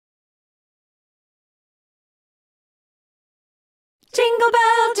jingle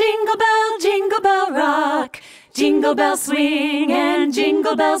bell rock. Jingle bells swing and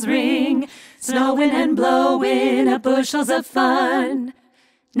jingle bells ring, snowing and blowing up bushels of fun.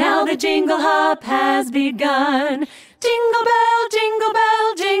 Now the jingle hop has begun. Jingle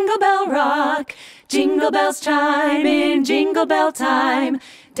bell rock. Jingle bells chime in jingle bell time,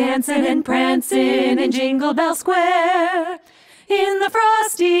 dancing and prancing in Jingle Bell Square. In the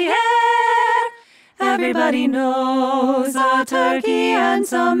frosty air, everybody knows a turkey and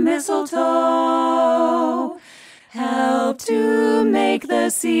some mistletoe help to make the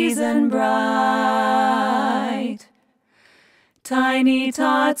season bright. Tiny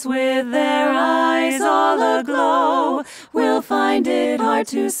tots with their eyes all aglow will find it hard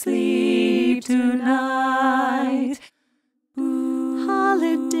to sleep tonight.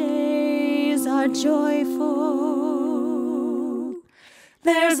 Holidays are joyful.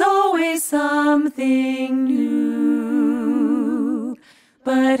 There's always something new,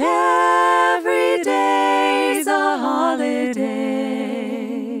 but every day's a holiday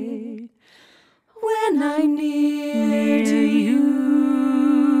when I'm near to you.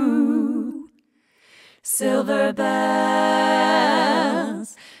 Silver bells,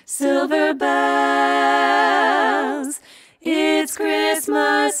 it's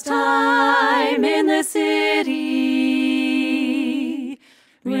Christmas time in the city.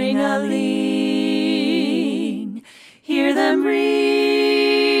 Ring-a-ling, hear them ring.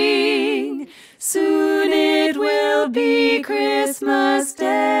 Soon it will be Christmas Day.